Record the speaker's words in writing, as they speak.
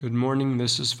Good morning,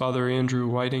 this is Father Andrew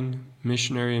Whiting,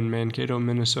 missionary in Mankato,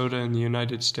 Minnesota in the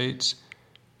United States,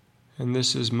 and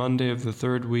this is Monday of the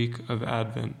third week of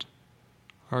Advent.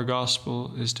 Our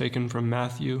Gospel is taken from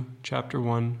Matthew chapter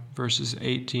 1, verses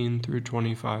 18 through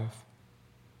 25.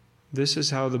 This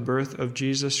is how the birth of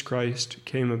Jesus Christ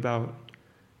came about.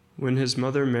 When his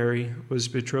mother Mary was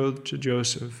betrothed to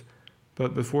Joseph,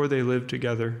 but before they lived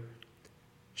together,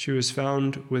 she was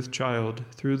found with child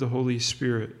through the Holy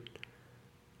Spirit.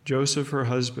 Joseph, her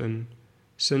husband,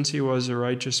 since he was a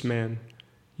righteous man,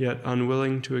 yet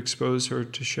unwilling to expose her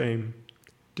to shame,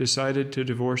 decided to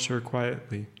divorce her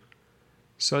quietly.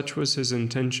 Such was his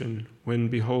intention when,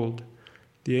 behold,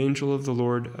 the angel of the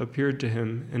Lord appeared to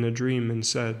him in a dream and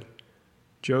said,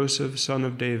 "Joseph, son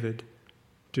of David,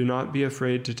 do not be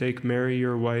afraid to take Mary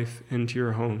your wife into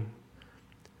your home.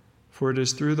 For it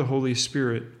is through the Holy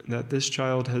Spirit that this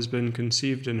child has been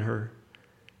conceived in her.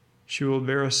 She will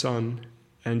bear a son,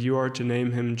 and you are to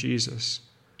name him Jesus,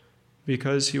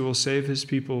 because he will save his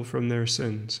people from their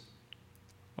sins."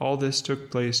 All this took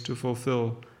place to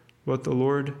fulfill what the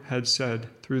Lord had said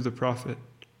through the prophet,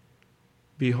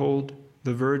 "Behold,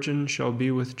 the virgin shall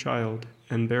be with child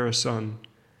and bear a son,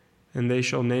 and they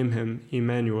shall name him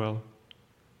Emmanuel,"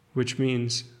 which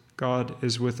means God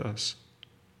is with us.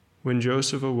 When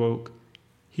Joseph awoke,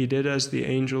 he did as the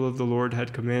angel of the Lord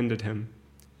had commanded him,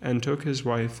 and took his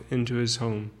wife into his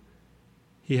home.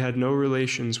 He had no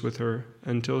relations with her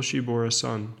until she bore a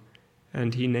son,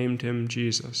 and he named him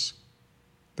Jesus.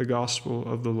 The Gospel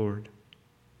of the Lord.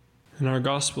 In our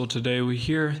Gospel today, we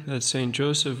hear that St.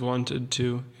 Joseph wanted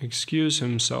to excuse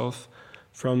himself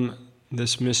from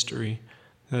this mystery,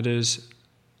 that is,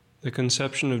 the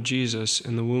conception of Jesus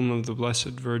in the womb of the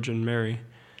Blessed Virgin Mary.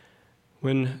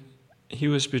 When he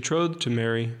was betrothed to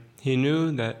Mary, he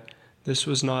knew that this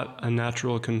was not a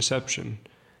natural conception.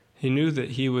 He knew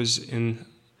that he was in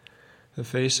the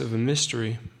face of a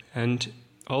mystery, and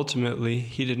ultimately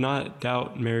he did not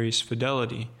doubt Mary's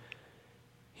fidelity.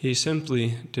 He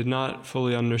simply did not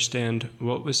fully understand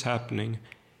what was happening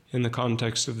in the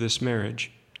context of this marriage,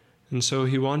 and so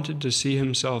he wanted to see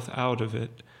himself out of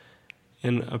it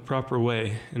in a proper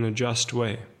way, in a just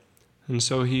way. And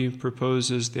so he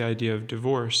proposes the idea of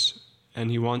divorce, and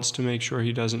he wants to make sure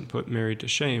he doesn't put Mary to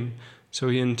shame, so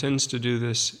he intends to do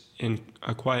this in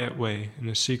a quiet way, in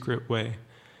a secret way.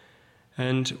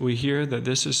 And we hear that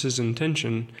this is his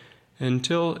intention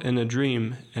until in a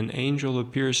dream an angel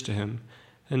appears to him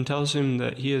and tells him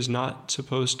that he is not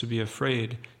supposed to be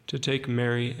afraid to take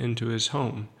Mary into his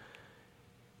home.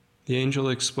 The angel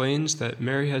explains that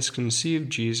Mary has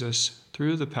conceived Jesus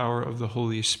through the power of the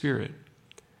Holy Spirit,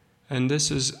 and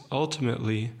this is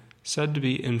ultimately said to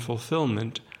be in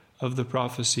fulfillment of the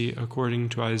prophecy according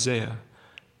to Isaiah,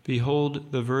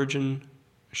 "Behold, the virgin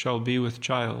shall be with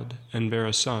child and bear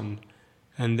a son,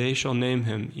 and they shall name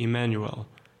him Emmanuel,"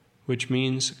 which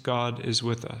means God is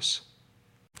with us.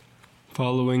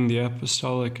 Following the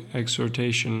apostolic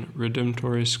exhortation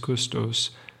Redemptoris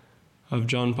Custos of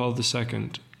John Paul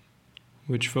II,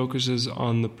 which focuses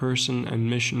on the person and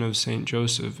mission of St.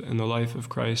 Joseph in the life of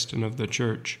Christ and of the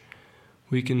Church,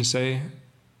 we can say,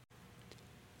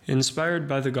 inspired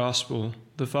by the Gospel,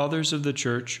 the Fathers of the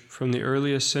Church from the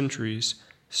earliest centuries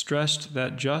stressed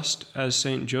that just as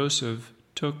St. Joseph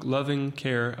took loving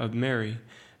care of Mary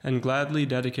and gladly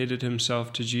dedicated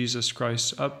himself to Jesus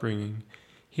Christ's upbringing,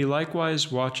 he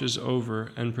likewise watches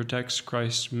over and protects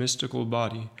Christ's mystical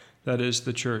body, that is,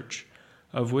 the Church,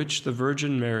 of which the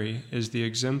Virgin Mary is the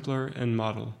exemplar and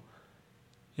model.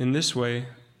 In this way,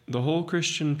 the whole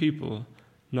Christian people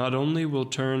not only will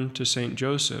turn to St.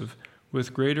 Joseph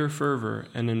with greater fervor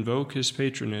and invoke his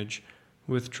patronage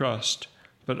with trust,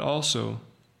 but also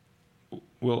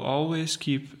will always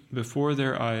keep before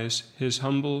their eyes his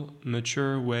humble,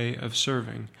 mature way of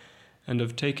serving and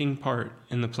of taking part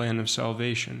in the plan of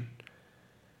salvation.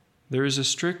 There is a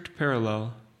strict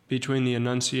parallel between the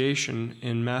Annunciation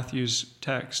in Matthew's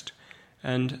text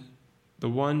and the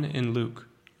one in Luke.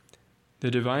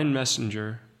 The divine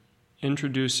messenger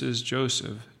introduces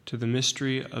Joseph to the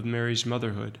mystery of Mary's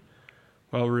motherhood.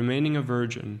 While remaining a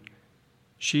virgin,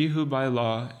 she who by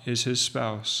law is his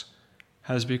spouse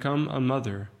has become a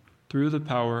mother through the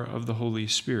power of the Holy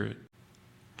Spirit.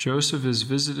 Joseph is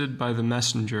visited by the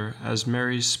messenger as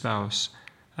Mary's spouse,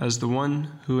 as the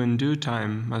one who in due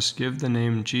time must give the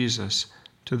name Jesus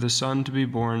to the Son to be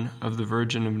born of the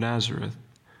Virgin of Nazareth,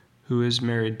 who is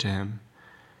married to him.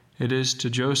 It is to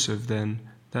Joseph, then,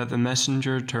 that the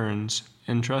messenger turns,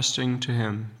 entrusting to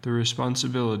him the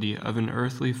responsibility of an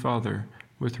earthly father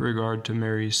with regard to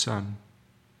Mary's son.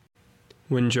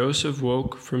 When Joseph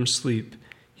woke from sleep,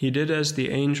 he did as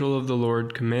the angel of the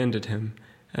Lord commanded him,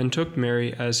 and took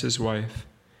Mary as his wife.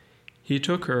 He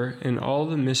took her in all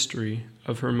the mystery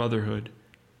of her motherhood.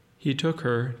 He took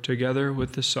her together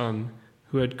with the Son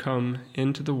who had come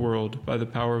into the world by the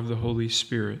power of the Holy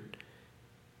Spirit.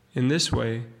 In this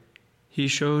way, he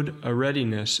showed a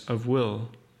readiness of will,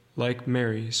 like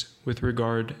Mary's, with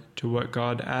regard to what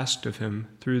God asked of him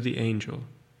through the angel.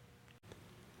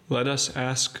 Let us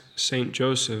ask Saint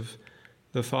Joseph,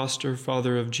 the foster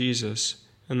father of Jesus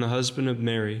and the husband of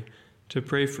Mary, to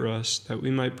pray for us that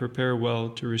we might prepare well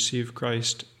to receive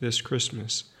Christ this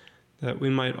Christmas, that we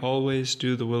might always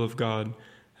do the will of God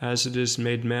as it is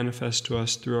made manifest to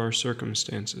us through our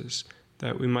circumstances,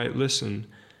 that we might listen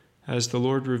as the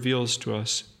Lord reveals to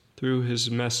us through his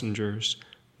messengers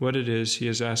what it is he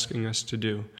is asking us to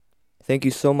do. Thank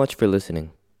you so much for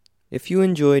listening. If you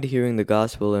enjoyed hearing the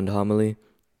gospel and homily,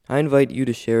 I invite you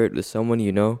to share it with someone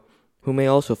you know who may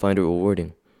also find it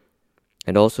rewarding,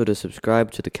 and also to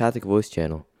subscribe to the Catholic Voice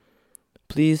channel.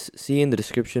 Please see in the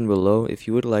description below if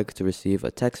you would like to receive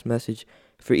a text message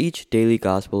for each daily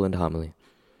gospel and homily.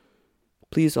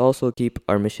 Please also keep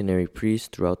our missionary priests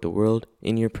throughout the world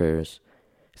in your prayers.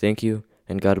 Thank you,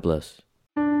 and God bless.